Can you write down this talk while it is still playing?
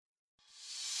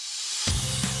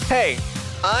Hey,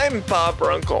 I'm Bob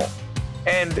Runkle,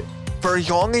 and for as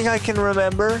long as I can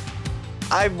remember,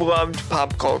 I've loved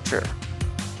pop culture.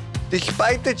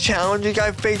 Despite the challenges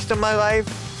I've faced in my life,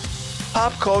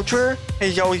 pop culture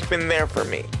has always been there for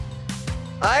me.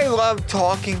 I love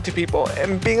talking to people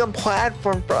and being a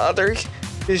platform for others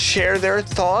to share their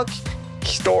thoughts,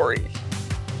 stories.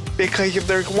 Because if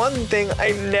there's one thing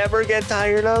I never get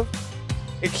tired of,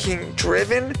 it's seeing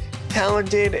driven,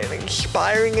 talented, and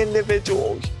inspiring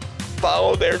individuals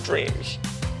follow their dreams,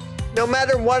 no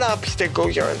matter what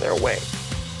obstacles are in their way.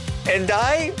 And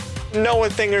I know a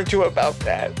thing or two about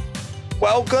that.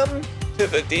 Welcome to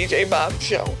the DJ Bob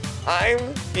Show. I'm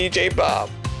DJ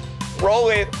Bob. Roll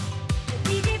it.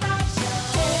 DJ Bob Show.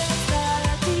 It's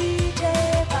the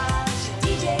DJ Bob Show.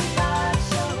 DJ Bob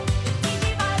Show.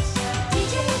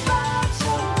 DJ Bob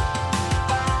Show. DJ Bob Show.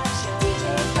 Bob Show.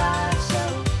 DJ Bob Show.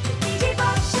 DJ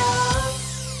Bob Show.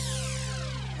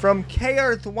 From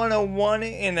K-Earth 101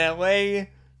 in LA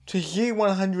to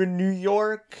Z100 New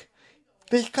York,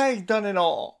 this guy's done it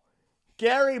all.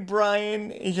 Gary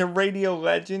Bryan is a radio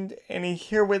legend and he's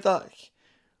here with us.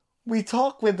 We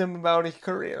talk with him about his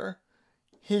career,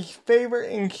 his favorite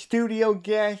in-studio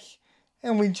guests,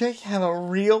 and we just have a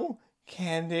real,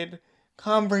 candid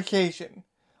conversation.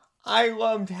 I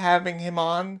loved having him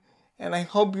on, and I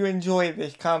hope you enjoy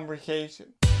this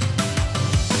conversation.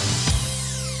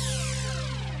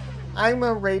 I'm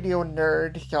a radio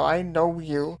nerd, so I know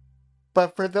you,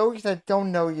 but for those that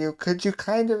don't know you, could you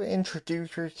kind of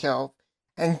introduce yourself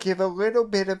and give a little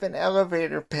bit of an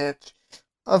elevator pitch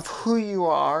of who you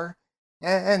are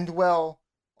and well,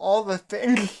 all the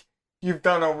things you've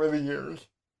done over the years?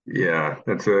 Yeah,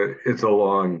 it's a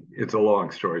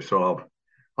long story. So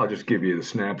I'll just give you the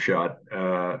snapshot.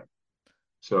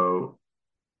 So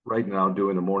right now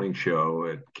doing the morning show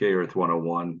at K-Earth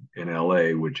 101 in LA,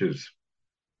 which is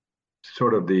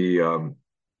sort of the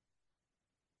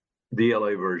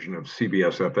LA version of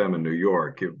CBS FM in New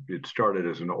York. It started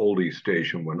as an oldies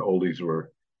station when oldies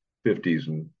were 50s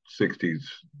and 60s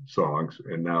songs,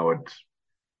 and now it's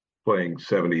playing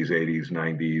 70s, 80s,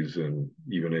 90s, and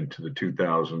even into the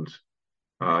 2000s.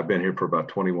 I've been here for about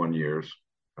 21 years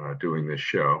doing this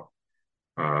show.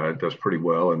 It does pretty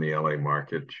well in the LA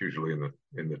market. It's usually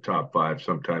in the top 5,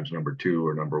 sometimes number 2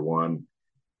 or number 1,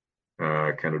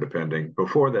 kind of depending.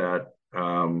 Before that,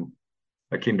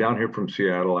 I came down here from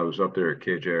Seattle. I was up there at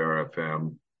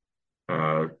KJR-FM.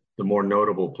 The more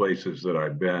notable places that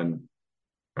I've been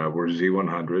were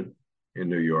Z100 in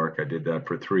New York. I did that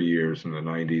for 3 years in the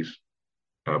 90s.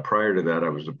 Prior to that, I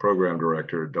was the program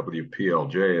director at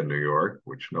WPLJ in New York,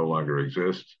 which no longer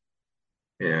exists.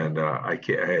 And I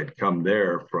had come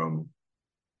there from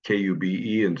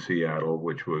KUBE in Seattle,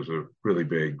 which was a really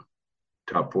big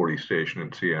top 40 station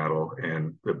in Seattle,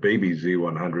 and the baby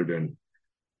Z100 in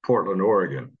Portland,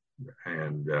 Oregon.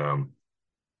 And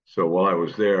so while I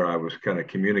was there, I was kind of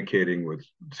communicating with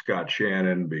Scott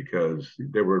Shannon because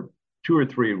there were 2 or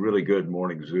 3 really good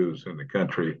morning zoos in the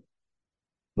country.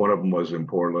 One of them was in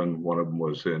Portland, one of them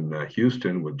was in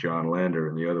Houston with John Lander,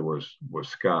 and the other was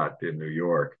Scott in New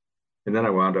York. And then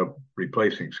I wound up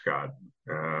replacing Scott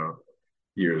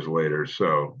years later,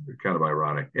 so kind of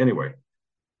ironic. Anyway,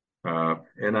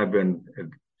 and I've been at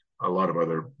a lot of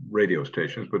other radio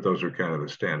stations, but those are kind of the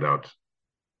standouts.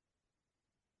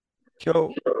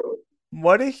 So,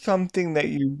 what is something that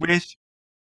you wish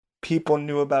people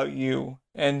knew about you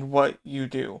and what you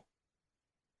do?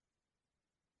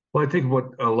 Well, I think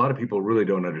what a lot of people really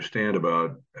don't understand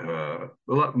about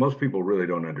most people really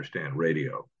don't understand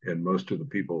radio, and most of the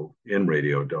people in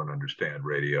radio don't understand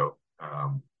radio.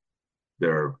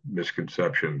 There are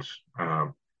misconceptions. I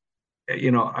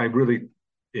really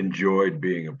enjoyed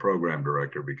being a program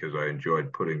director because I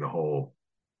enjoyed putting the whole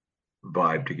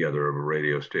vibe together of a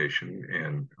radio station,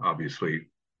 and obviously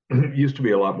it used to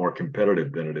be a lot more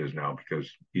competitive than it is now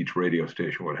because each radio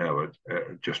station would have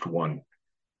just one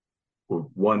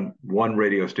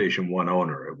radio station, one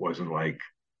owner. It wasn't like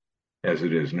as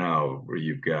it is now where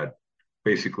you've got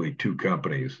basically 2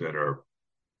 companies that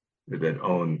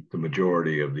own the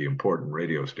majority of the important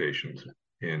radio stations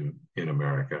in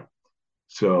America.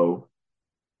 So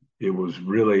it was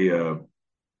really a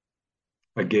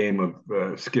game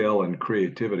of skill and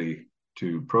creativity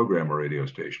to program a radio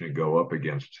station and go up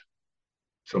against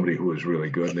somebody who was really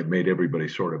good, and it made everybody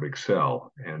sort of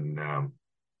excel. And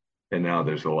now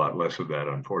there's a lot less of that,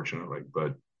 unfortunately.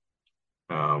 But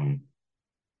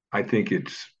I think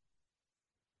it's,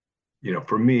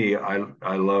 for me,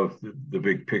 I love the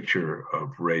big picture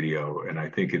of radio, and I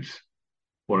think it's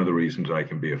one of the reasons I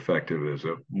can be effective as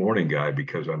a morning guy,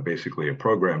 because I'm basically a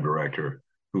program director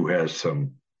who has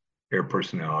some air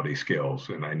personality skills,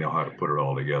 and I know how to put it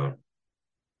all together.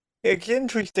 It's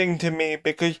interesting to me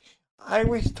because I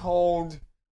was told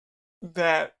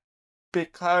that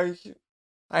because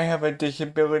I have a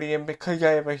disability and because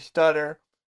I have a stutter,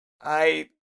 I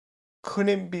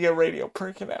couldn't be a radio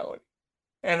personality.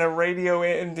 And a radio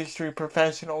industry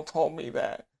professional told me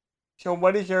that. So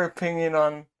what is your opinion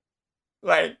on,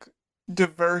 like,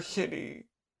 diversity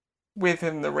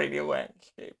within the radio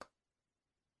landscape?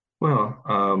 Well,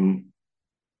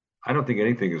 I don't think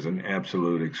anything is an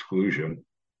absolute exclusion.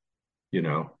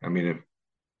 I mean,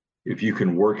 if you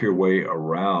can work your way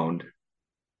around,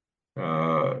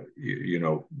 the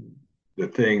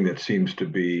thing that seems to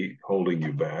be holding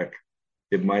you back,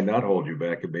 it might not hold you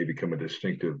back. It may become a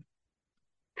distinctive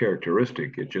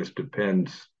characteristic. It just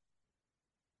depends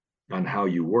on how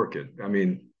you work it. I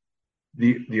mean,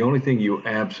 the only thing you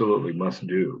absolutely must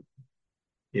do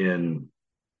in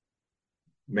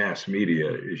mass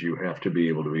media is you have to be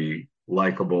able to be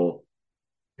likable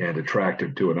and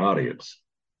attractive to an audience.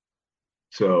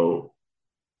 So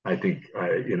I think,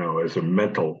 as a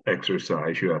mental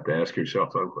exercise, you have to ask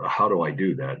yourself, how do I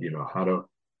do that?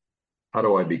 How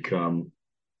do I become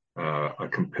a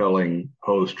compelling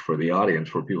host for the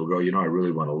audience where people go, I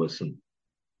really want to listen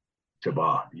to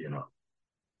Bob.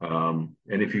 And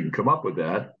if you can come up with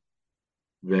that,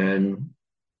 then,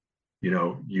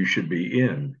 you should be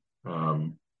in.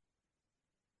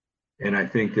 And I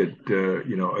think that,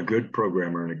 a good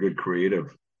programmer and a good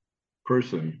creative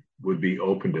person would be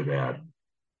open to that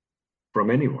from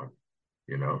anyone,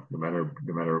 no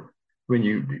matter when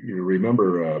you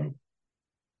remember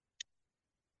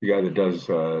the guy that does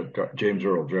James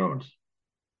Earl Jones.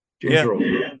 James Earl,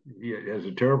 he has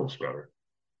a terrible stutter.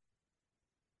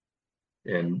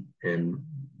 And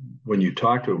when you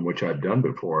talk to him, which I've done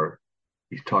before,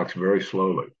 he talks very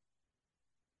slowly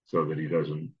so that he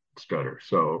doesn't stutter.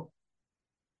 So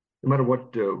no matter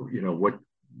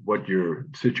what your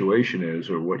situation is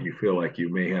or what you feel like you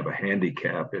may have a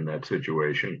handicap in that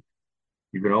situation,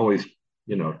 you can always,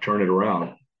 turn it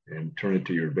around and turn it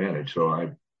to your advantage. So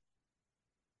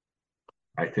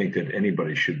I think that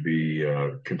anybody should be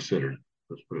considered.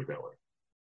 Let's put it that way.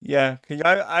 Yeah, because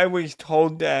I was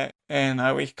told that and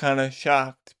I was kind of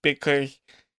shocked because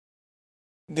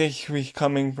this was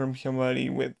coming from somebody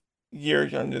with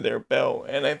years under their belt.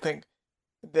 And I think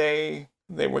they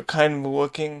were kind of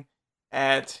looking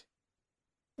at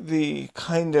the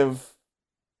kind of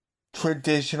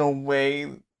traditional way,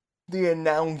 the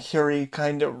announcery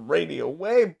kind of radio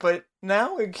way, but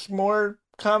now it's more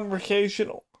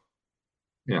conversational.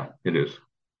 Yeah, it is.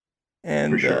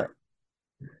 And for sure.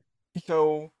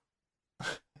 So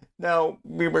now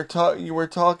you were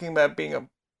talking about being a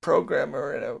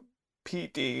programmer and a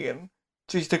PD and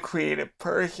just a creative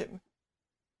person.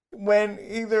 When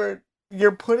either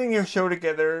you're putting your show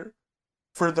together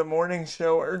for the morning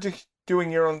show or just doing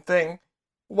your own thing,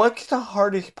 what's the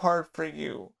hardest part for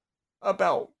you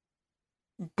about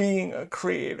being a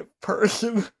creative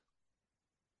person?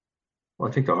 Well,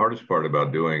 I think the hardest part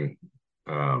about doing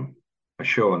a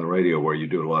show on the radio where you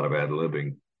do a lot of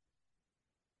ad-libbing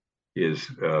is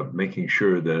making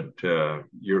sure that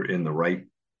you're in the right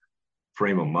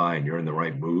frame of mind, you're in the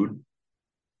right mood,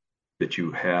 that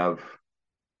you have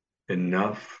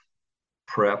enough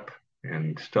prep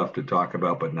and stuff to talk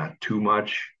about, but not too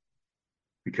much,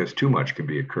 because too much can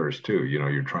be a curse too.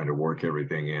 You're trying to work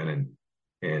everything in,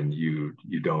 and you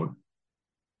don't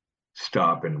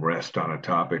stop and rest on a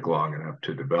topic long enough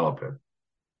to develop it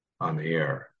on the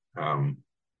air. I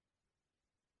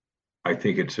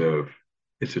think it's a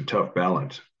tough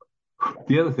balance.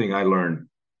 The other thing I learned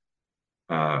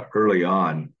early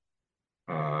on,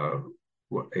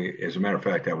 as a matter of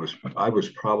fact, I was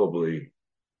probably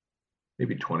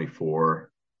maybe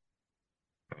 24.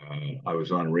 I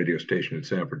was on a radio station in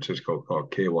San Francisco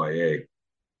called KYA,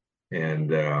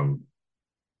 and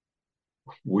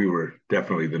we were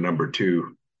definitely the number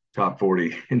 2 top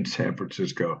 40 in San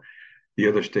Francisco. The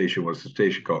other station was a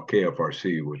station called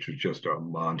KFRC, which was just a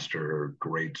monster,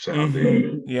 great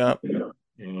sounding. Yeah.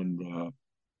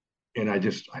 And I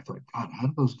thought, God, how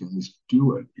do those guys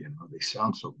do it? They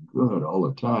sound so good all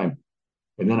the time.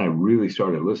 And then I really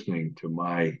started listening to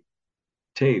my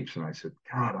tapes, and I said,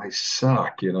 God, I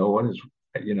suck. What is,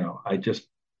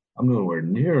 I'm nowhere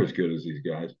near as good as these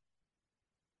guys.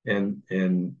 And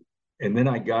then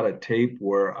I got a tape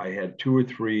where I had 2 or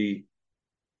 3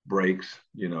 breaks,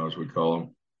 as we call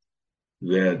them,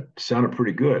 that sounded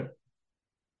pretty good.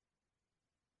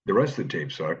 The rest of the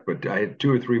tape sucked, but I had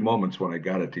 2 or 3 moments when I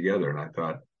got it together, and I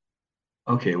thought,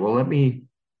 okay, well, let me,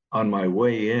 on my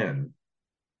way in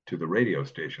to the radio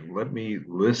station, let me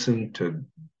listen to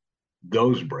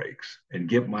those breaks and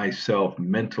get myself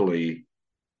mentally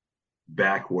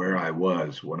back where I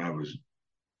was when I was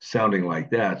sounding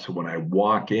like that. So when I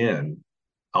walk in,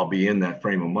 I'll be in that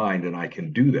frame of mind and I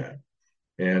can do that.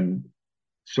 And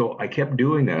so I kept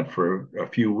doing that for a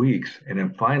few weeks. And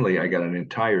then finally, I got an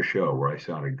entire show where I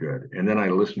sounded good. And then I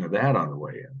listened to that on the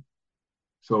way in.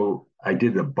 So I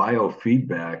did the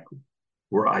biofeedback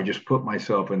where I just put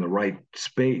myself in the right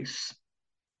space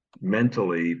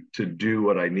mentally to do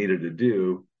what I needed to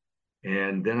do.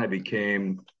 And then I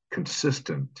became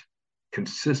consistently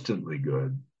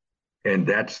good. And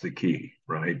that's the key,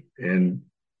 right? And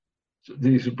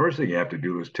the first thing you have to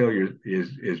do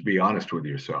is be honest with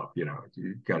yourself. You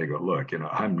got to go, look,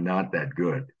 I'm not that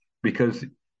good, because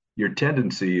your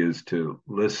tendency is to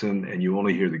listen and you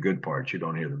only hear the good parts, you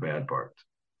don't hear the bad parts.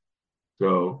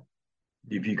 So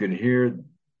if you can hear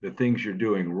the things you're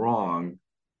doing wrong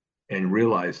and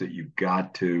realize that you've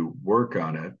got to work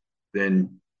on it,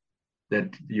 then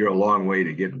that you're a long way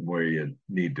to getting where you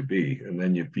need to be. And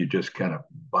then if you just kind of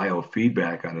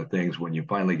biofeedback on the things, when you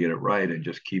finally get it right and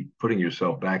just keep putting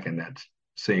yourself back in that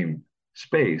same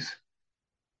space,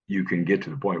 you can get to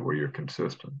the point where you're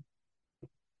consistent.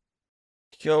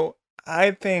 So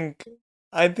I think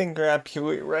you're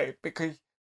absolutely right, because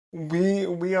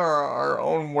we are our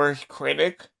own worst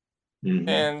critic, Mm-hmm.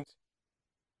 and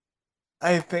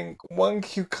I think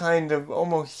once you kind of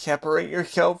almost separate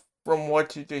yourself from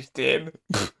what you just did,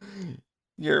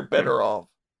 you're better off.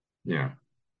 Yeah.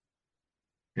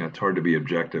 Yeah, it's hard to be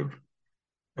objective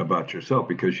about yourself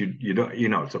because you don't,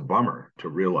 it's a bummer to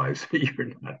realize that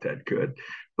you're not that good,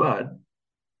 but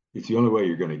it's the only way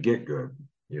you're going to get good,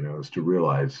 is to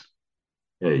realize,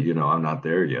 hey, I'm not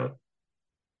there yet.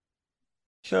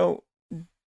 So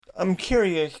I'm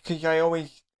curious, because I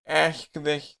always ask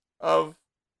this of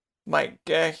my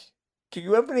guests. Do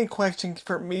you have any questions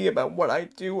for me about what I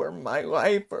do or my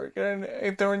life, or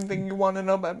is there anything you want to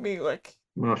know about me?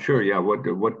 Well, sure, yeah. What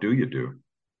do you do?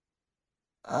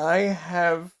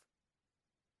 I've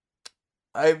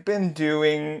been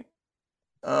doing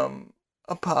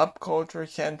a pop culture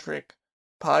centric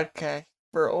podcast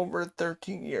for over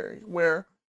 13 years, where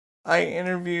I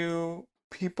interview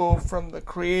people from the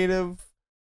creative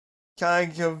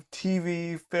sides of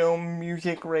TV, film,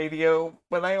 music, radio,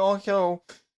 but I also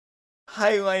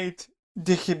highlight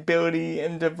disability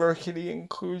and diversity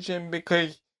inclusion,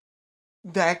 because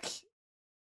that's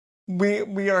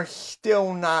we are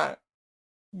still not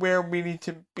where we need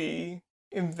to be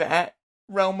in that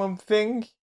realm of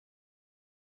things.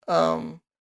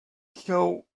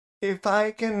 So if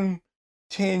I can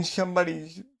change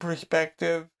somebody's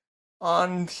perspective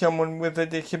on someone with a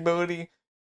disability,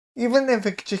 even if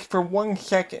it's just for 1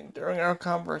 second during our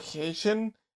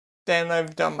conversation, then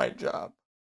I've done my job.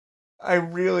 I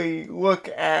really look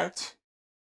at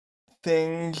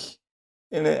things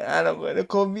in an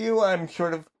analytical view. I'm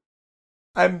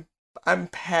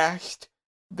past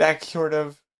that sort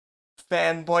of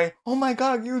fanboy, oh my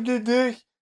god, you did this.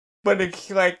 But it's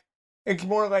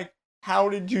more like, how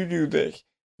did you do this?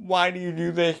 Why do you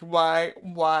do this?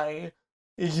 Why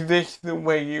is this the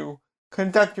way you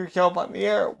conduct yourself on the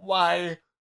air? Why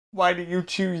do you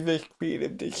choose this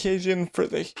creative decision for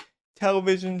this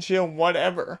television show?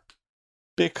 Whatever.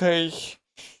 Because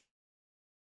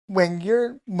when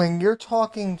you're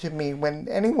talking to me, when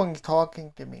anyone's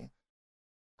talking to me,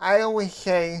 I always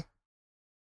say,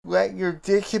 let your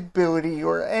disability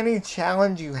or any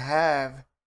challenge you have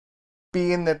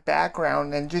be in the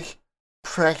background and just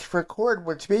press record,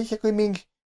 which basically means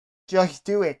just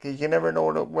do it, because you never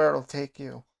know where it'll take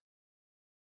you.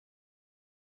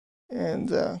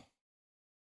 And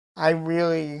I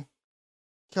really,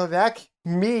 so that's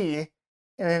me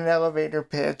in an elevator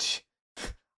pitch,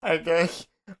 I guess.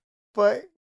 But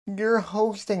you're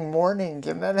hosting mornings,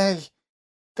 and that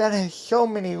has so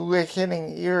many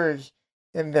listening ears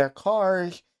in their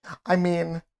cars. I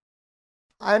mean,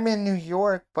 I'm in New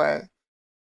York, but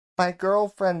my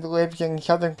girlfriend lives in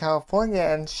Southern California,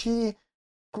 and she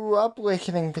grew up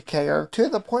listening to KR to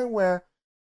the point where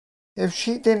if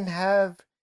she didn't have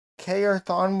KR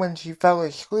on when she fell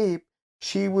asleep,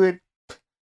 she would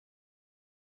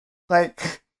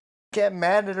get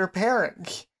mad at her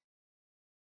parents.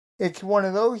 It's one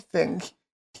of those things.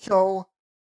 So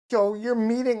you're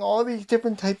meeting all these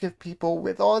different types of people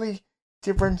with all these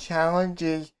different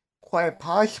challenges. Quite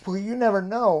possibly, you never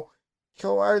know.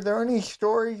 So are there any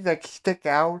stories that stick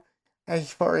out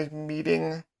as far as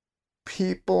meeting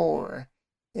people or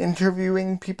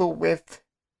interviewing people with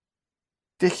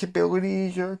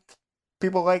disabilities or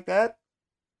people like that?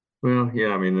 Well, yeah,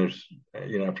 I mean, there's,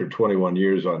 after 21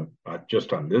 years on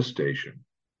just on this station,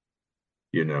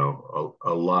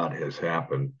 a lot has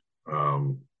happened.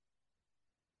 Um,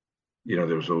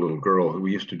 there's a little girl who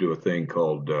we used to do a thing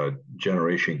called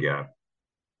Generation Gap,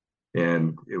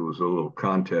 and it was a little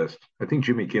contest. I think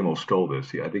Jimmy Kimmel stole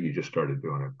this. Yeah, I think he just started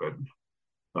doing it, but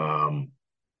it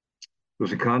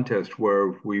was a contest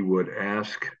where we would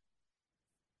ask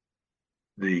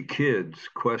the kids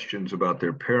questions about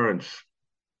their parents'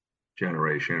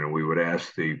 generation, and we would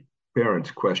ask the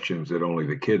parents questions that only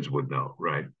the kids would know,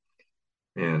 right?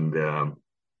 And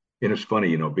it's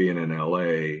funny, being in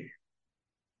LA,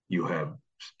 you have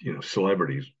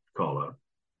celebrities call up,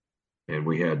 and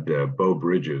we had Bo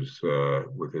Bridges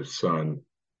with his son.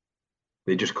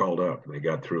 They just called up and they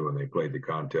got through and they played the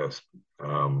contest.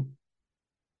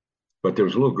 But there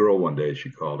was a little girl one day. She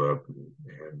called up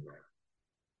and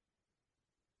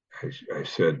I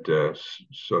said,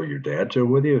 "So your dad's there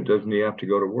with you? Doesn't he have to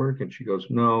go to work?" And she goes,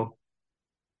 "No,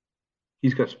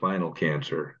 he's got spinal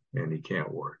cancer and he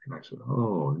can't work." And I said,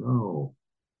 "Oh no."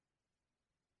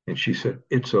 And she said,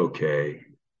 "It's okay."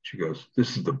 She goes,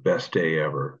 "This is the best day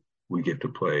ever. We get to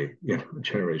play,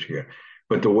 Generation Gap."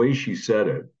 But the way she said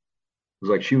it was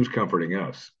like she was comforting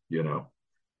us.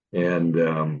 And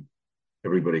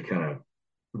everybody had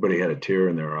a tear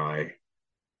in their eye.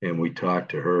 And we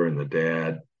talked to her and the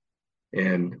dad.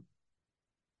 And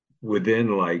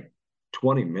within like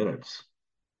 20 minutes,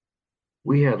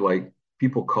 we had like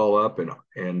people call up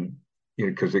and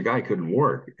because the guy couldn't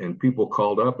work, and people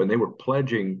called up and they were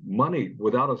pledging money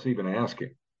without us even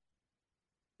asking.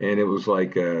 And it was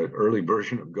like a early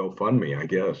version of GoFundMe, I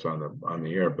guess, on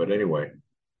the air. But anyway,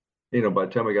 by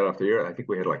the time we got off the air, I think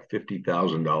we had like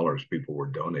 $50,000 people were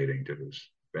donating to this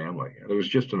family. And it was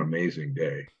just an amazing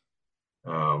day.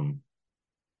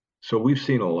 So we've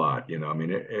seen a lot. I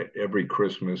mean, every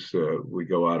Christmas we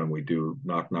go out and we do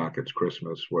Knock Knock It's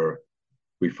Christmas, where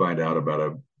we find out about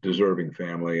a deserving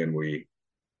family, and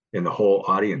the whole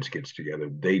audience gets together.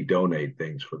 They donate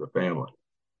things for the family.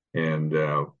 And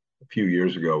a few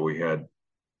years ago, we had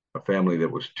a family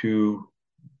that was two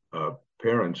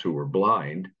parents who were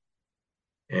blind,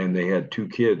 and they had two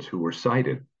kids who were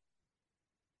sighted.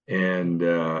 And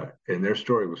their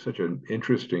story was such an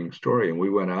interesting story. And we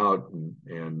went out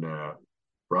and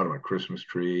brought them a Christmas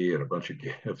tree and a bunch of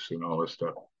gifts and all this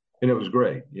stuff. And it was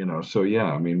great. So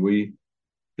yeah, I mean,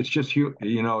 it's just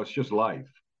it's just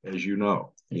life, as you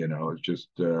know. It's just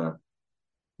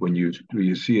when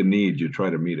you see a need, you try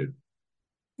to meet it.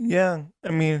 Yeah,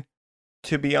 I mean,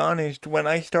 to be honest, when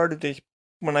I started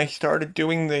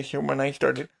doing this, or when I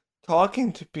started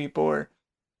talking to people,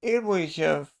 it was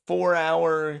it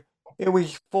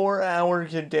was 4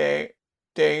 hours a day,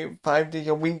 5 days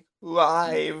a week,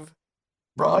 live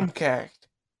broadcast.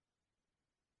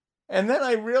 And then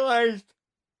I realized,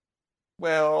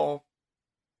 well,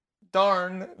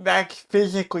 darn, that's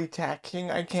physically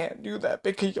taxing. I can't do that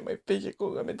because of my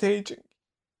physical limitations.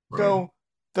 Right. So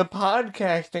the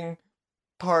podcasting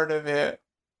part of it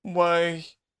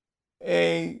was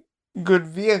a good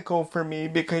vehicle for me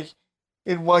because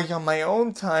it was on my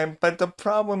own time. But the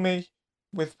problem is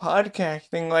with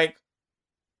podcasting, like,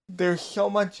 there's so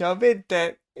much of it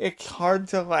that it's hard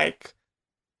to like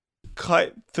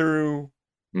cut through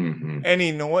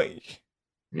any noise.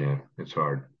 Yeah, it's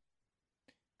hard.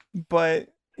 But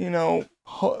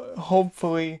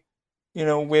hopefully,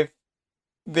 with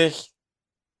this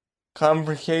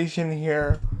conversation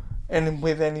here and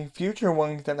with any future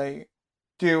ones that I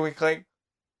do, it's like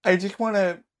I just want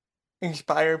to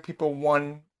inspire people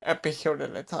one episode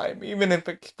at a time, even if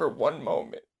it's for one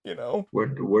moment.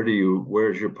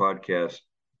 Where's your podcast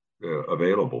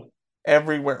available?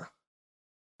 Everywhere.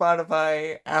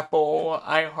 Spotify, Apple,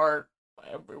 iHeart,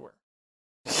 everywhere.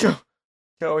 So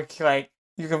it's like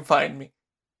you can find me.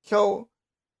 So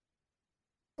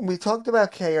we talked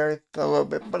about K-Earth a little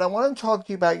bit, but I want to talk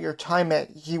to you about your time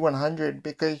at Z100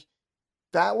 because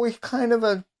that was kind of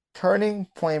a turning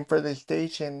point for the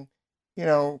station.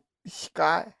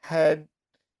 Scott had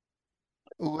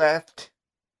left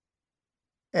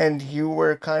and you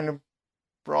were kind of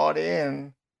brought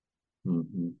in.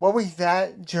 What was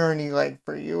that journey like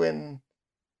for you? And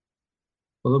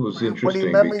well, it was interesting. What do you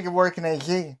remember you working at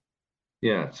Z?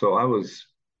 Yeah, so I was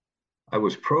a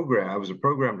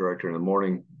program director in the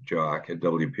morning jock at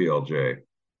WPLJ.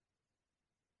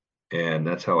 And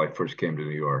that's how I first came to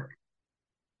New York.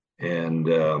 And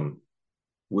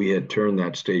we had turned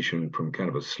that station from kind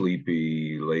of a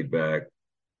sleepy, laid back,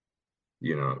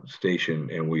 station,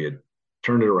 and we had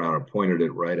turned it around and pointed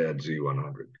it right at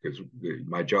Z100 because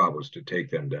my job was to take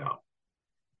them down.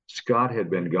 Scott had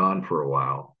been gone for a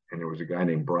while, and there was a guy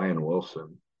named Brian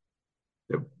Wilson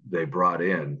that they brought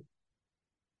in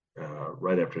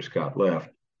right after Scott left.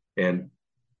 And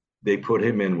they put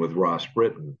him in with Ross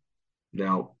Britton.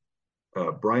 Now,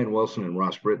 Brian Wilson and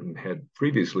Ross Britton had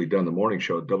previously done the morning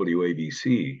show at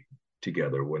WABC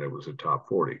together when it was a top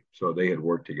 40. So they had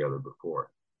worked together before.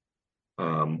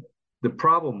 The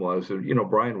problem was,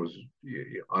 Brian was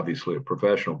obviously a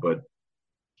professional, but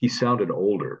he sounded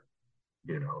older.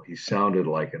 He sounded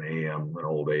like an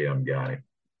old AM guy,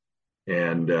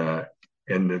 and the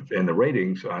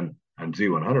ratings on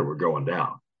Z100 were going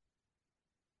down.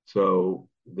 So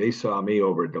they saw me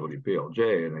over at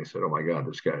WPLJ, and they said, "Oh my God,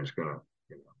 this guy is gonna."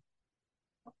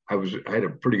 I had a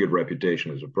pretty good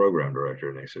reputation as a program director,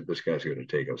 and they said, "This guy's going to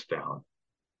take us down."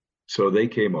 So they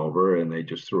came over and they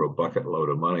just threw a bucket load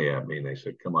of money at me, and they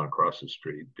said, "Come on across the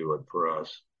street, do it for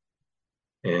us."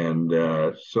 And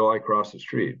so I crossed the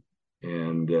street,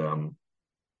 and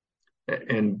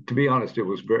to be honest, it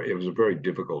was a very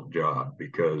difficult job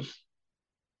because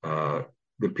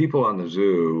the people on the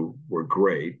zoo were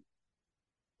great.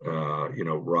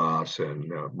 Ross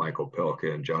and Michael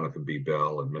Pelka and Jonathan B.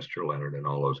 Bell and Mr. Leonard and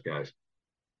all those guys.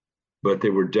 But they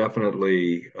were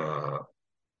definitely,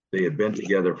 they had been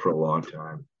together for a long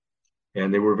time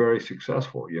and they were very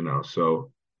successful,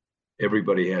 So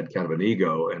everybody had kind of an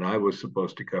ego, and I was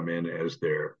supposed to come in as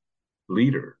their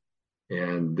leader.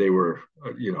 And they were,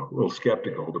 a little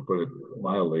skeptical, to put it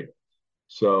mildly.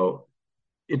 So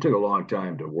it took a long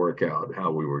time to work out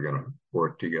how we were going to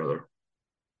work together.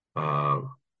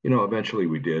 Eventually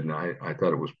we did, and I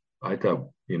thought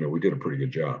we did a pretty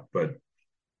good job, but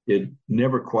it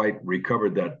never quite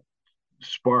recovered that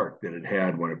spark that it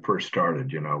had when it first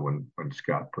started, when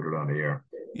Scott put it on the air.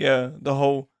 Yeah, the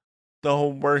whole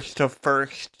worst to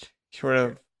first sort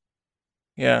of.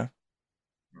 Yeah.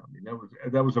 I mean,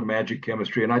 that was a magic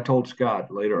chemistry. And I told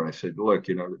Scott later, I said, look,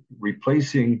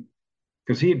 replacing,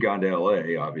 because he had gone to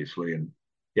LA, obviously, and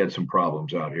he had some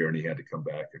problems out here and he had to come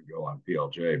back and go on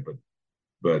PLJ.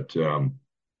 But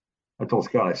I told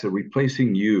Scott, I said,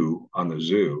 replacing you on the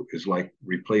zoo is like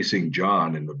replacing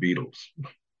John in the Beatles.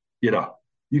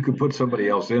 You could put somebody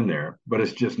else in there, but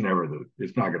it's just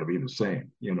it's not going to be the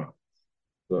same,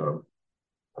 So,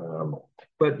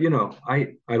 but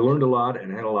I learned a lot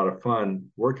and had a lot of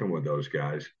fun working with those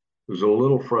guys. It was a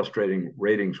little frustrating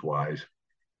ratings wise.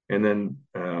 And then,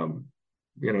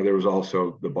 there was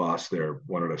also the boss there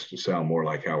wanted us to sound more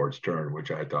like Howard Stern,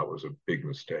 which I thought was a big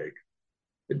mistake.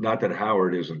 Not that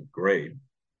Howard isn't great,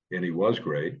 and he was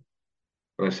great,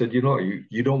 but I said, you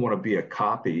don't want to be a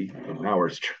copy of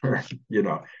Howard Stern.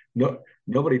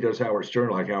 Nobody does Howard Stern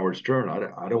like Howard Stern.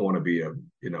 I don't want to be a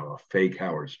fake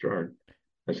Howard Stern.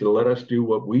 I said, let us do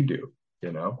what we do,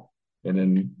 and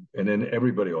then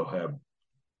everybody will have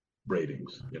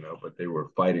ratings, But they were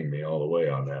fighting me all the way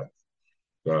on that.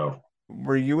 So,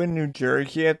 were you in New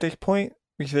Jersey at this point?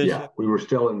 Yeah, we were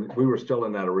still in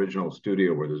that original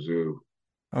studio where the zoo.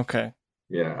 Okay.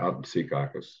 Yeah, out in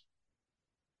Secaucus.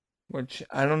 Which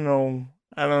I don't know.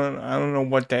 I don't know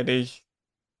what that is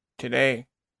today.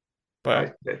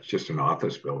 But it's just an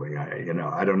office building.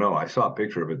 I don't know. I saw a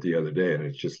picture of it the other day, and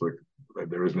it just looked like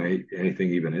there isn't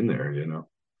anything even in there.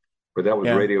 But that was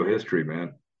radio history,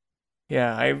 man.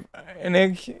 Yeah, and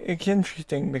it's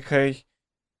interesting because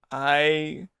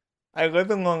I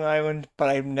live in Long Island, but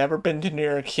I've never been to New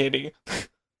York City.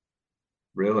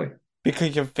 Really?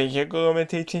 Because of physical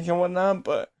limitations and whatnot,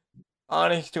 but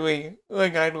honestly,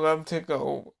 I'd love to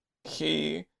go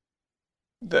see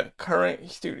the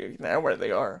current studios now where they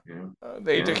are.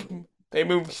 Yeah. They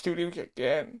moved studios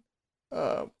again.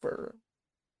 For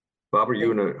Bob, are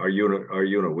you in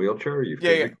a wheelchair? Are you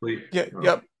physically? Yeah.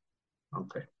 Yep.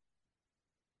 Okay.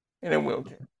 In a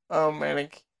wheelchair. And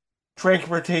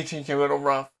transportation's a little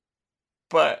rough,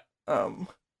 but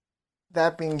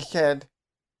that being said,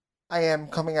 I am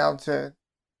coming out to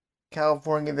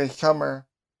California this summer.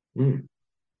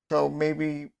 So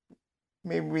maybe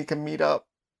we can meet up.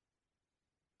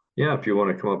 Yeah, if you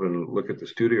want to come up and look at the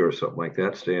studio or something like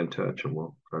that, stay in touch and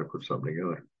we'll try to put something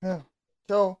together. Yeah.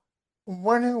 So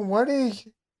what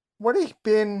has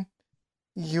been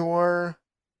your,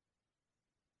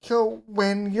 so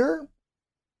when you're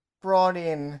brought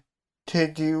in to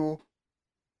do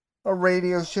a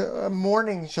radio show, a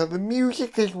morning show, the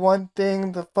music is one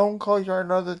thing, the phone calls are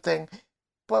another thing,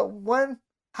 but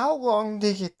how long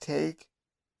does it take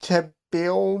to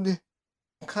build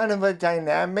kind of a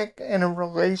dynamic and a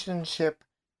relationship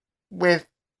with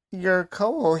your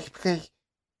co-host? Because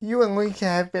you and Lisa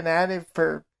have been at it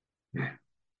for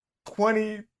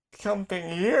 20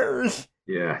 something years.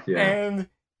 Yeah. And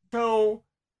so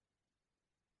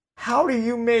how do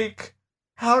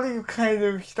you kind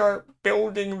of start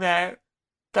building that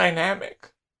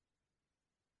dynamic?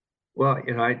 Well,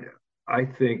 I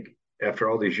think after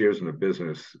all these years in the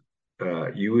business,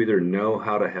 you either know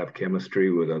how to have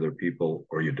chemistry with other people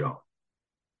or you don't.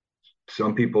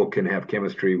 Some people can have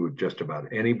chemistry with just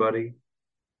about anybody,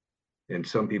 and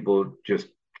some people just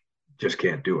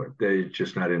can't do it. It's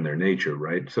just not in their nature,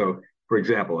 right? So, for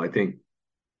example, I think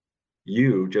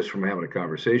you, just from having a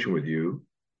conversation with you,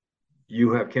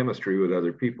 you have chemistry with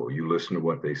other people. You listen to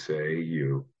what they say,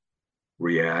 you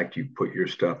react, you put your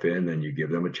stuff in, then you give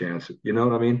them a chance. You know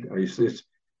what I mean? It's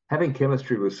having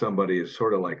chemistry with somebody is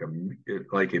sort of like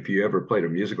if you ever played a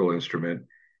musical instrument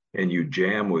and you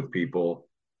jam with people,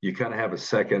 you kind of have a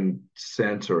second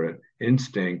sense or an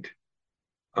instinct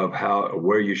of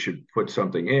where you should put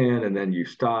something in, and then you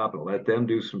stop and let them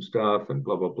do some stuff and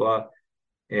blah blah blah.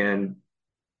 And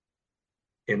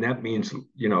that means,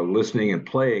 listening and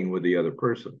playing with the other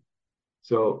person.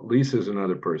 So Lisa's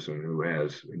another person who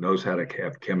knows how to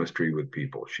have chemistry with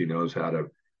people. She knows how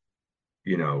to,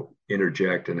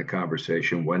 interject in a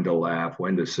conversation, when to laugh,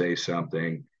 when to say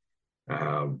something.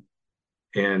 And,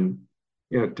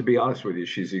 to be honest with you,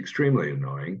 she's extremely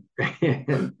annoying.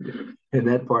 and,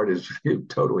 that part is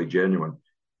totally genuine.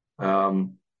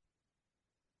 And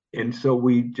so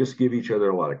we just give each other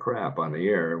a lot of crap on the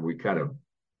air. And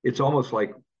it's almost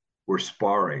like we're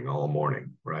sparring all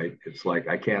morning, right? It's like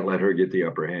I can't let her get the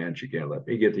upper hand. She can't let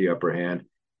me get the upper hand.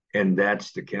 And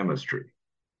that's the chemistry.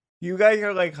 You guys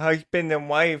are like husband and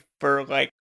wife for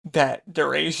like that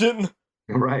duration.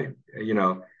 Right.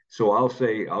 So I'll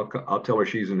tell her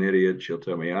she's an idiot. She'll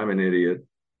tell me I'm an idiot.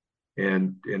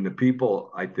 And the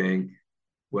people, I think,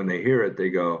 when they hear it,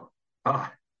 they go, I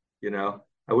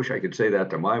wish I could say that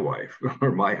to my wife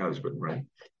or my husband, right?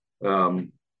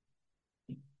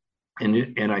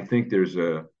 And I think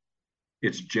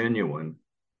it's genuine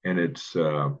and it's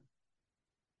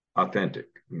authentic,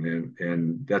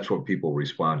 and that's what people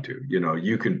respond to.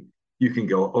 You can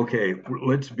go, okay,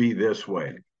 let's be this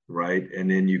way, right? And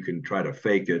then you can try to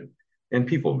fake it, and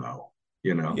people know,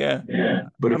 Yeah.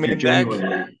 But I if you're mean,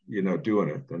 genuinely, doing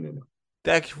it, then they know.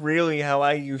 that's really how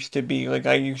I used to be. Like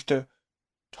I used to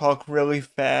talk really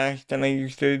fast and I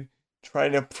used to try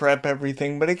to prep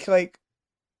everything, but it's like,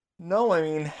 no, I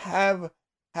mean, have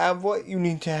what you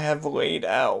need to have laid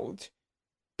out,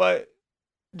 but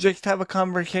just have a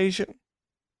conversation.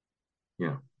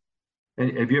 Yeah.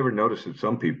 And have you ever noticed that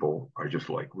some people are just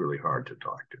like really hard to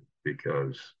talk to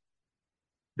because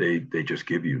they just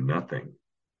give you nothing,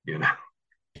 you know?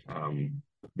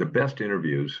 The best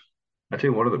interviews, I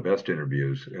tell you, one of the best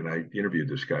interviews, and I interviewed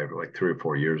this guy for like 3 or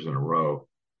 4 years in a row,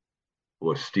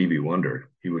 was Stevie Wonder.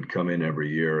 He would come in every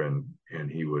year and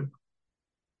he would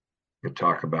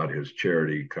talk about his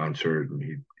charity concert,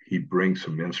 and he'd bring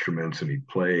some instruments and he'd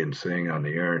play and sing on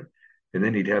the air, and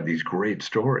then he'd have these great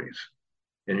stories.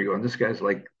 And you're going, this guy's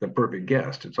like the perfect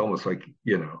guest. It's almost like,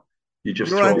 you You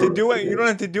just don't have to throw do it. You don't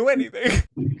have to do anything.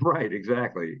 right,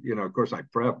 exactly. Of course I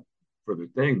prep for the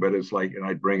thing, but it's like, and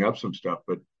I'd bring up some stuff,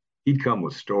 but he'd come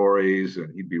with stories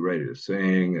and he'd be ready to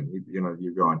sing. And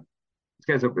you're going, this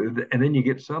guy's up. And then you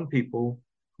get some people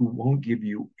who won't give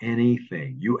you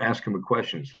anything. You ask them a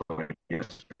question, it's like,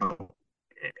 yes, no.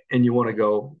 And you want to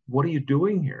go, what are you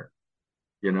doing here?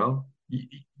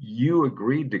 You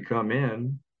agreed to come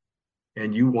in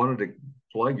and you wanted to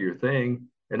plug your thing,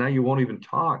 and now you won't even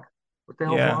talk. What the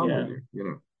hell's wrong with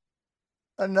you?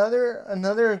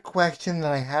 Another question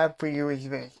that I have for you is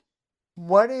this: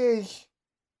 what is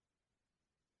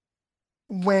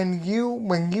when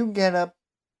you get up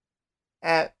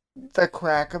at the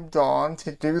crack of dawn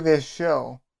to do this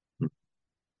show?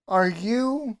 Are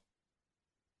you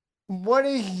What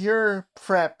is your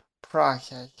prep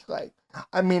process like?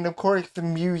 I mean, of course, the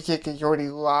music is already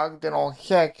logged and all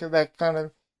set, so that's kind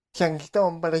of set in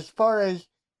stone. But as far as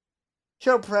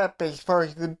show prep, as far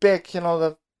as the bits and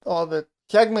all the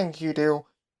segments you do,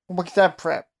 what's that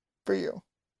prep for you?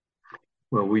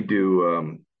 Well,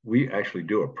 we actually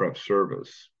do a prep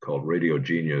service called Radio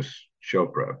Genius Show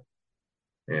Prep.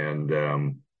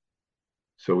 And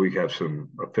so we have some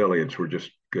affiliates. We're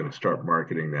just going to start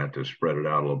marketing that to spread it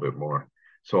out a little bit more.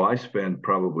 So I spend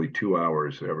probably 2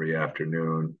 hours every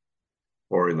afternoon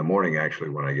or in the morning, actually,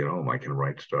 when I get home. I can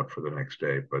write stuff for the next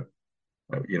day. But,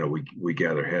 we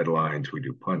gather headlines, we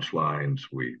do punchlines,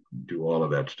 we do all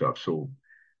of that stuff. So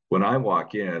when I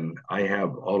walk in, I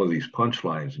have all of these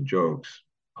punchlines and jokes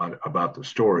about the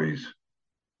stories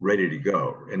ready to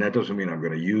go. And that doesn't mean I'm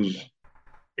going to use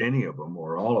any of them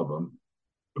or all of them.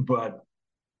 But,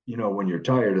 when you're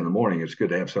tired in the morning, it's good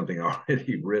to have something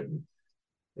already written.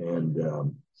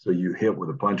 And so you hit with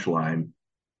a punchline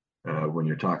when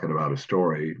you're talking about a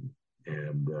story.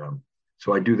 And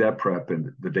so I do that prep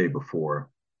the day before.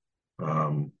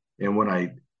 And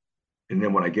and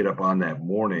then when I get up on that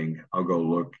morning, I'll go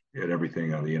look at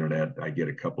everything on the internet. I get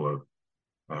a couple of,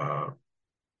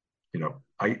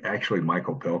 I actually,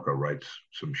 Michael Pelka writes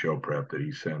some show prep that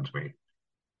he sends me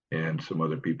and some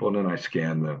other people. And then I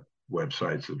scan the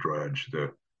websites, the Drudge,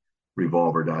 the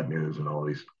revolver.news and all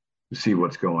these to see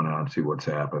what's going on, see what's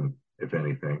happened, if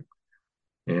anything.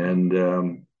 And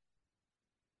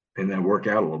then work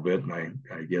out a little bit and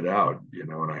I get out,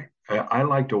 and I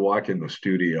like to walk in the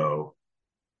studio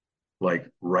like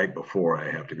right before I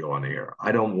have to go on the air.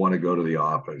 I don't want to go to the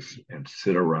office and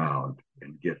sit around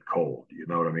and get cold. You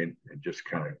know what I mean? And just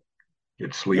kind of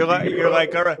get sleepy. You're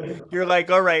like, all right. You're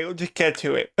like, all right, we'll just get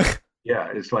to it.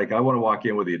 Yeah, it's like I want to walk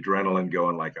in with the adrenaline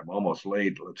going like I'm almost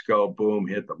late. Let's go, boom,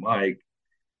 hit the mic,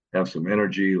 have some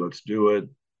energy, let's do it.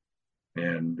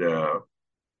 And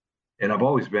I've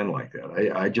always been like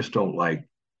that. I just don't like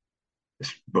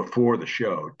before the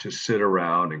show to sit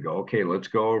around and go, okay, let's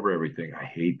go over everything. I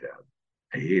hate that.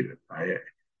 I hate it.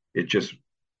 It just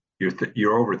you're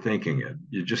overthinking it.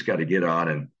 You just got to get on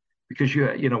and because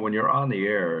when you're on the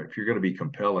air, if you're going to be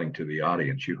compelling to the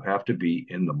audience, you have to be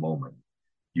in the moment.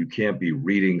 You can't be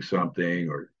reading something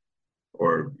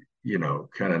or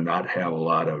kind of not have a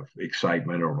lot of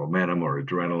excitement or momentum or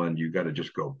adrenaline. You got to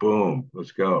just go boom,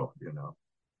 let's go.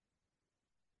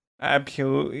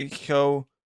 Absolutely. So,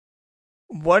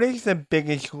 what is the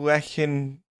biggest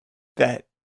lesson that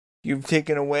you've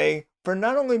taken away for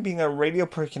not only being a radio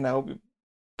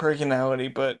personality,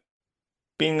 but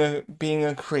being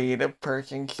a creative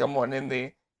person, someone in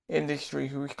the industry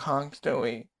who's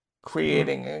constantly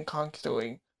creating and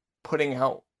constantly putting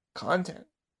out content?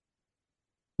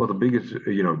 Well, the biggest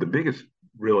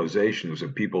realization is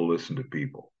that people listen to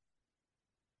people.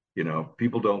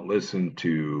 People don't listen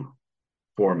to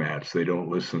formats. They don't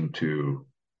listen to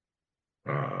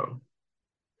uh,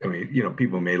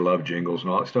 people may love jingles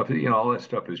and all that stuff. All that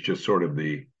stuff is just sort of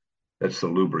that's the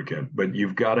lubricant. But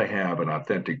you've got to have an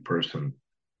authentic person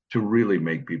to really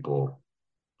make people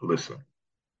listen.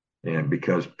 And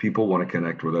because people want to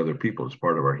connect with other people, it's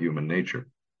part of our human nature.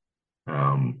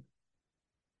 And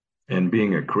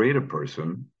being a creative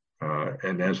person,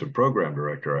 and as a program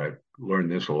director, I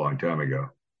learned this a long time ago.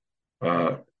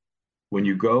 When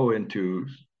you go into,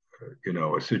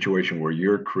 a situation where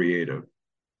you're creative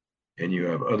and you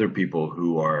have other people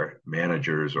who are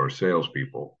managers or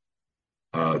salespeople,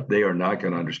 they are not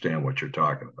going to understand what you're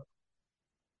talking about.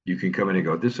 You can come in and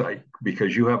go,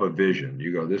 because you have a vision.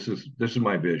 You go, this is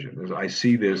my vision. I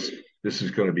see this. This is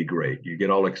going to be great. You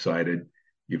get all excited.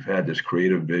 You've had this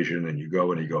creative vision, and you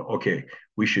go, okay,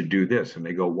 we should do this. And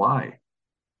they go, why?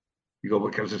 You go,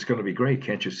 because it's going to be great.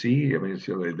 Can't you see? I mean,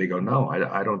 they go, no,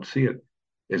 I don't see it.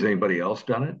 Has anybody else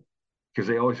done it? Because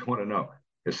they always want to know,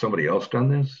 has somebody else done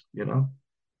this?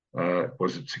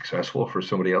 Was it successful for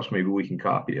somebody else? Maybe we can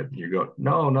copy it. And you go,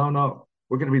 no.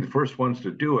 We're going to be the first ones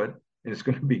to do it, and it's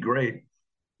going to be great.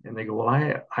 And they go, well,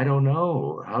 I don't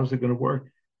know. How's it going to work?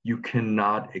 You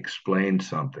cannot explain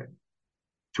something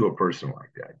to a person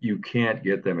like that. You can't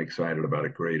get them excited about a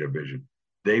creative vision.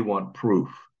 They want proof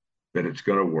that it's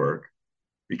going to work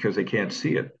because they can't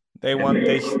see it. They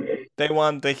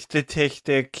want the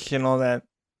statistics and all that.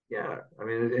 Yeah, I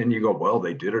mean, and you go, well,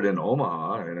 they did it in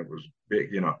Omaha and it was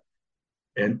big,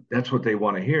 and that's what they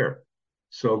want to hear.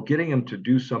 So getting them to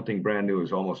do something brand new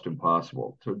is almost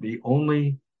impossible. So the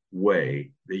only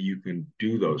way that you can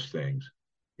do those things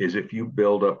is if you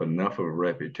build up enough of a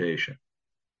reputation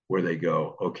where they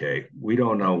go, okay, we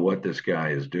don't know what this guy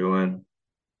is doing,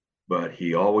 but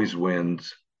he always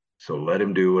wins. So let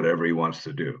him do whatever he wants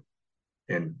to do.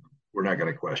 And we're not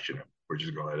going to question him. We're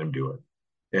just going to let him do it.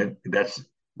 And that's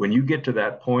when you get to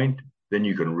that point, then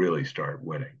you can really start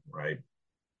winning, right?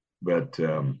 But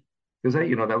because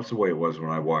that was the way it was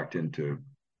when I walked into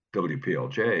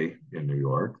WPLJ in New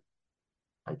York.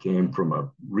 I came from a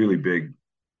really big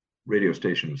radio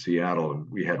station in Seattle,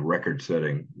 and we had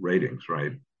record-setting ratings,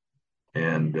 right?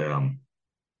 And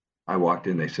I walked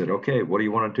in. They said, "Okay, what do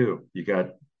you want to do? You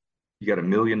got $1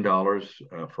 million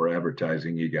for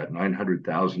advertising. You got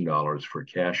 $900,000 for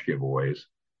cash giveaways.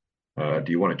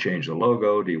 Do you want to change the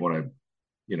logo? Do you want to,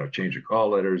 change the call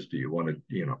letters? Do you want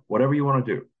to, whatever you want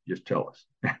to do, just tell us."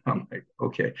 I'm like,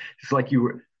 okay. It's like you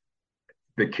were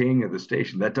the king of the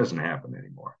station. That doesn't happen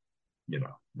anymore,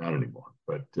 not anymore.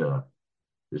 But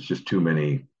there's just too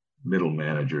many middle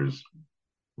managers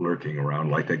lurking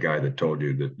around, like that guy that told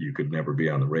you that you could never be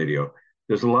on the radio.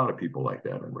 There's a lot of people like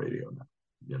that in radio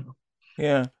now,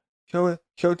 Yeah.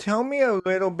 So tell me a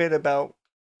little bit about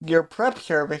your prep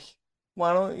service.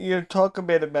 Why don't you talk a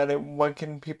bit about it? What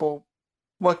can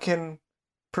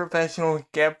professionals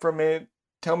get from it?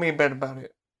 Tell me a bit about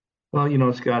it. Well,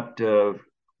 it's got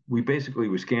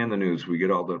we scan the news, we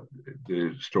get all the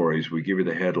stories, we give you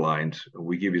the headlines,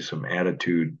 we give you some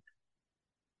attitude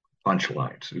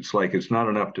punchlines. It's like it's not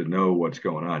enough to know what's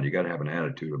going on. You got to have an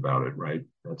attitude about it, right?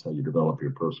 That's how you develop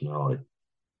your personality.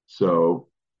 So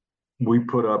we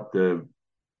put up the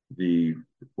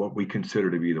what we consider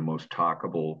to be the most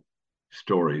talkable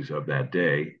stories of that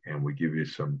day, and we give you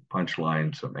some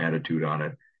punchlines, some attitude on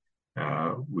it.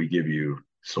 We give you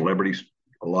celebrities,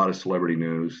 a lot of celebrity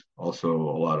news, also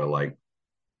a lot of like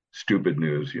stupid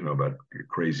news, about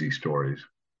crazy stories,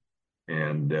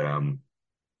 and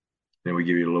then we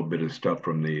give you a little bit of stuff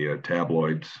from the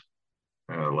tabloids,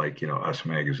 like Us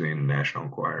Magazine and National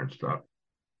Enquirer and stuff,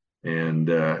 and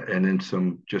then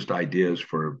some just ideas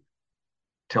for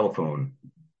telephone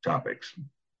topics,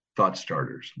 thought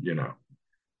starters.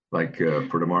 Like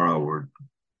for tomorrow,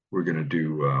 we're going to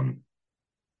do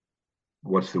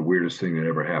what's the weirdest thing that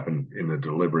ever happened in the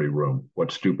delivery room?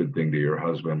 What stupid thing did your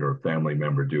husband or family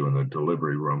member do in the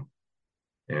delivery room?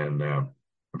 And I'm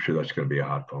sure that's going to be a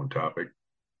hot phone topic.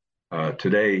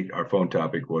 Today, our phone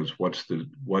topic was what's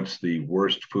the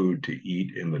worst food to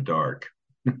eat in the dark,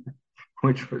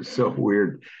 which was so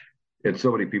weird. And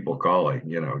so many people calling,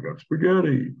 got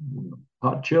spaghetti,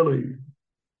 hot chili.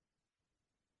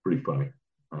 Pretty funny.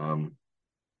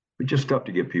 But just stuff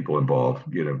to get people involved,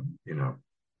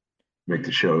 make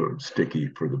the show sticky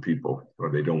for the people, or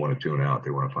they don't want to tune out.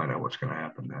 They want to find out what's going to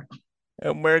happen next.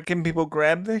 And where can people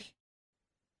grab this?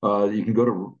 You can go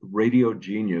to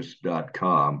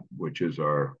radiogenius.com, which is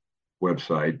our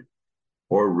website,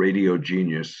 or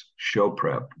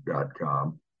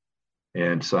radiogeniusshowprep.com,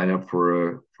 and sign up for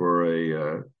a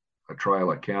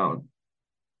trial account,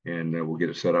 and we'll get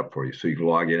it set up for you. So you can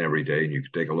log in every day and you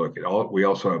can take a look at all. We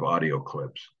also have audio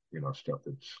clips, stuff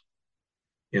that's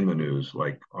in the news,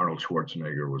 like Arnold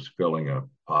Schwarzenegger was filling a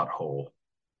pothole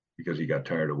because he got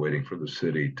tired of waiting for the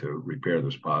city to repair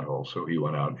this pothole. So he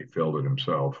went out and he filled it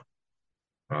himself.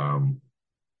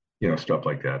 Stuff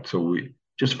like that. So we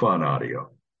just fun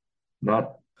audio.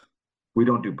 We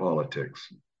don't do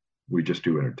politics. We just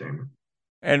do entertainment.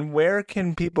 And where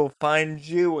can people find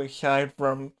you aside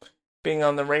from being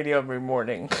on the radio every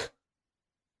morning?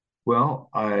 Well,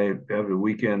 I have a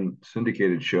weekend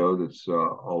syndicated show that's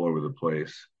all over the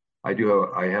place. I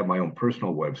have my own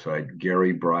personal website,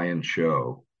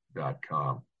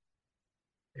 GaryBryanShow.com.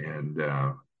 And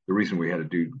the reason we had to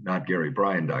do not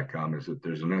GaryBryan.com is that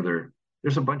there's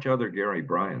a bunch of other Gary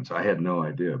Bryans. I had no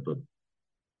idea, but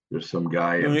there's some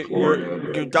guy in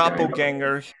Florida. Your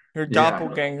doppelgangers. Your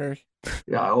doppelgangers.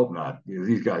 Yeah, I hope not.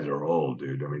 These guys are old,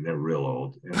 dude. I mean, they're real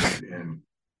old.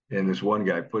 And this one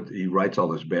guy he writes all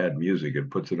this bad music and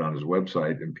puts it on his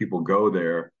website, and people go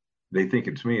there. They think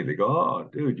it's me. They go, "Oh,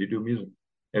 dude, you do music."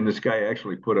 And this guy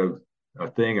actually put a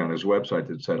thing on his website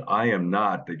that said, "I am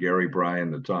not the Gary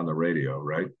Bryan that's on the radio,"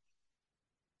 right?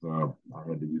 So I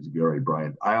had to use Gary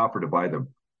Bryan. I offered to buy the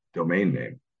domain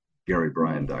name,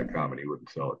 GaryBryan.com, and he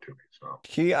wouldn't sell it to me. So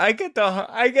see, I get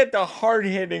the hard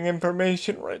hitting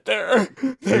information right there.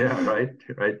 Yeah, right.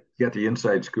 You got the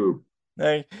inside scoop.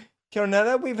 Now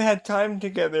that we've had time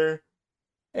together,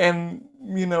 and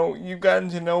you've gotten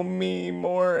to know me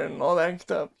more and all that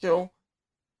stuff,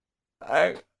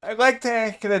 I like to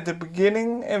ask it at the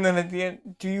beginning and then at the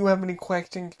end. Do you have any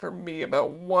questions for me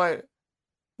about what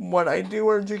I do,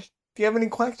 or just do you have any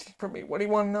questions for me? What do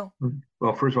you want to know?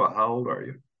 Well, first of all, how old are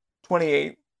you?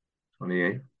 28.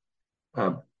 28.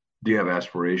 Do you have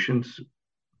aspirations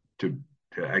to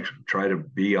actually try to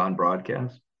be on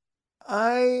broadcast?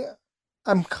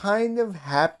 I'm kind of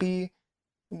happy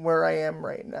where I am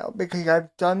right now because I've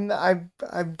done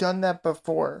that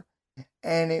before,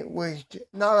 and it was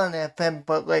not on FM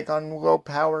but like on low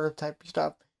power type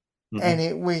stuff, and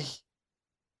it was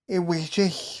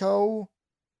just so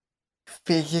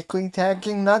physically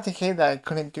taxing. Not to say that I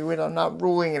couldn't do it. I'm not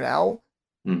ruling it out,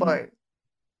 but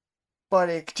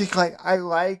it's just like I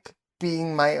like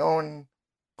being my own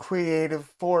creative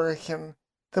force and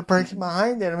the person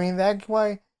behind it. I mean, that's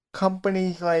why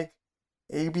companies like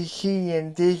ABC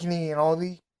and Disney and all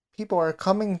these people are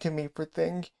coming to me for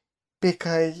things,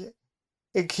 because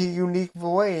it's a unique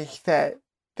voice that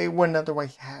they wouldn't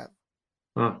otherwise have.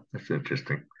 Oh, that's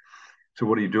interesting. So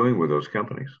what are you doing with those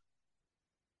companies?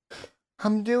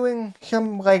 I'm doing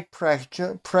some like press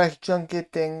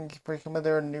junket things for some of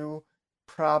their new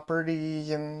properties,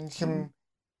 and some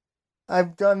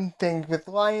I've done things with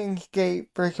Lionsgate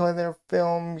for some of their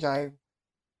films.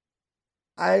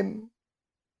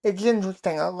 It's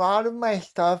interesting. A lot of my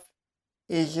stuff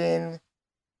is in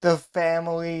the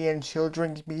family and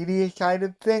children's media side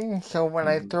of things. So when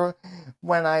I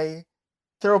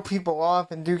throw people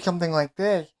off and do something like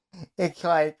this, it's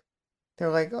like they're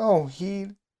like, oh,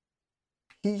 he's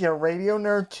a radio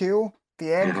nerd too?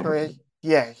 The answer is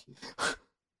yes.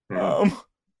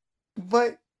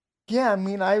 But yeah, I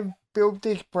mean, I've built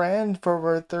this brand for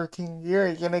over 13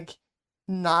 years, and it's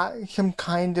not some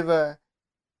kind of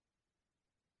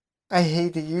I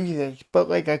hate to use this, but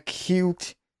like a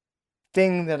cute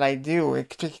thing that I do.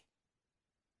 It's just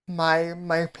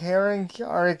my parents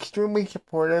are extremely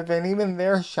supportive, and even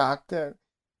they're shocked at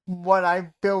what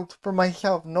I've built for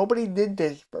myself. Nobody did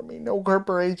this for me. No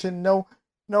corporation, no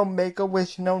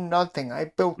Make-A-Wish, no nothing. I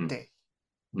built this.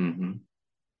 Mm-hmm.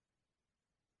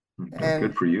 And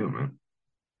good for you, man.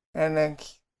 And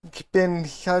it's been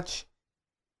such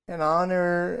an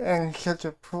honor and such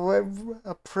a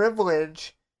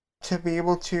privilege to be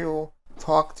able to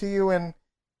talk to you, and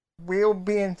we'll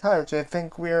be in touch. I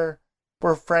think we're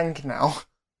friends now.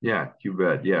 Yeah, you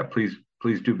bet. Yeah, please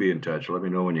do be in touch. Let me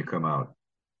know when you come out.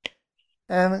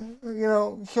 And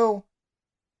so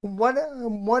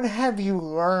what have you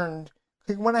learned?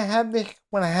 Because when I have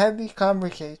these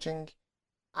conversations,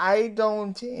 I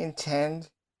don't intend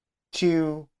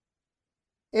to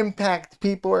impact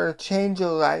people or change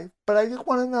your life, but I just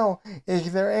want to know,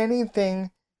 is there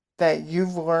anything that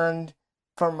you've learned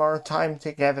from our time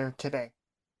together today?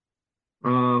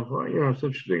 Well, it's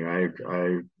interesting.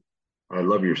 I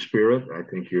love your spirit. I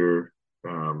think you're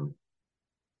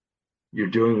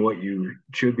doing what you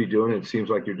should be doing. It seems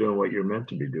like you're doing what you're meant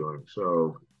to be doing.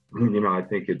 So, I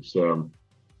think it's I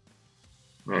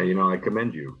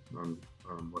commend you on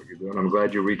what you're doing. I'm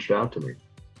glad you reached out to me.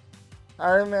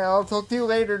 All right, man. I'll talk to you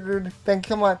later, dude. Thanks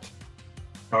so much.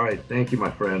 All right. Thank you,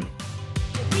 my friend.